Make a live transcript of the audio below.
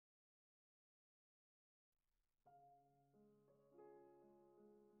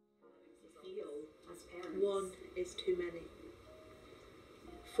one is too many.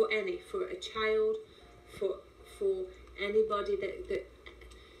 For a child, for anybody that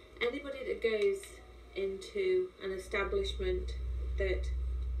goes into an establishment that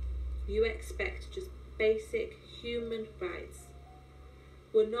you expect just basic human rights.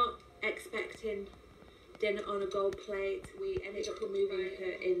 We're not expecting dinner on a gold plate. We ended up moving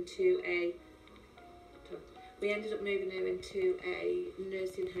her into a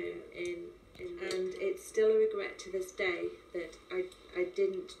nursing home and it's still a regret to this day that I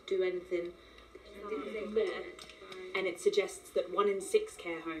didn't do anything. And it suggests that 1 in 6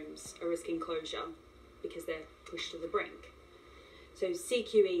 care homes are risking closure because they're pushed to the brink. So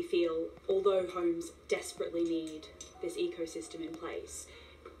CQE feel, although homes desperately need this ecosystem in place,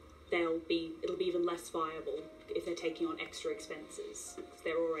 it'll be even less viable if they're taking on extra expenses because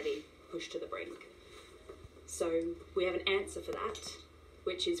they're already pushed to the brink. So we have an answer for that,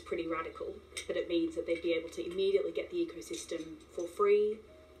 which is pretty radical, but it means that they'd be able to immediately get the ecosystem for free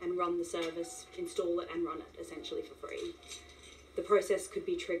and run the service, install it and run it essentially for free. The process could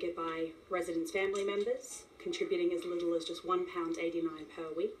be triggered by residents' family members, contributing as little as just £1.89 per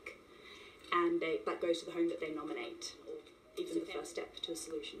week, and that goes to the home that they nominate, or even the first step to a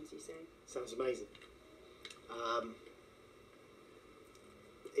solution, as you say. Sounds amazing.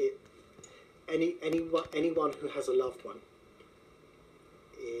 Anyone who has a loved one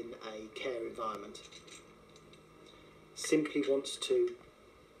in a care environment simply wants to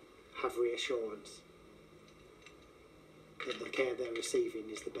have reassurance that the care they're receiving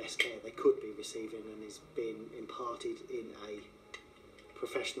is the best care they could be receiving and is being imparted in a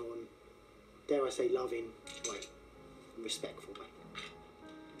professional and, dare I say, loving way, respectful way.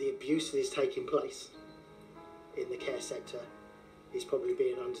 The abuse that is taking place in the care sector is probably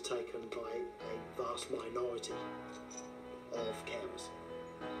being undertaken by a vast minority of carers.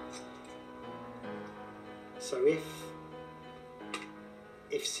 So if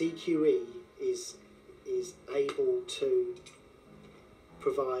CQE is able to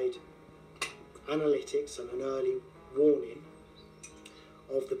provide analytics and an early warning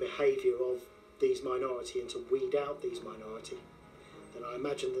of the behaviour of these minority and to weed out these minority, then I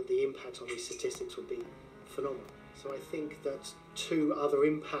imagine that the impact on these statistics would be phenomenal. So I think that 2 other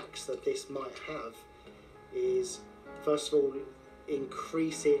impacts that this might have is, first of all,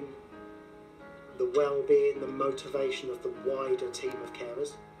 increasing the well-being, the motivation of the wider team of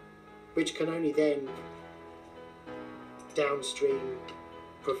carers, which can only then downstream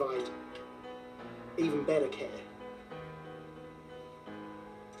provide even better care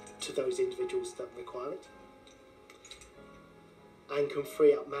to those individuals that require it, and can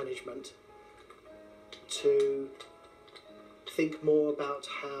free up management to think more about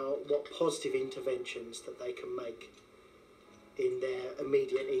what positive interventions that they can make in their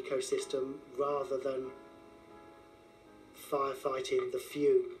immediate ecosystem rather than firefighting the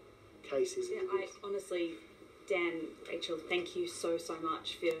few cases. Yeah, I honestly, Dan, Rachel, thank you so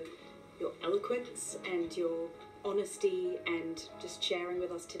much for your eloquence and your honesty and just sharing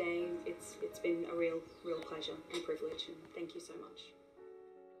with us today. It's been a real pleasure and privilege, and thank you so much.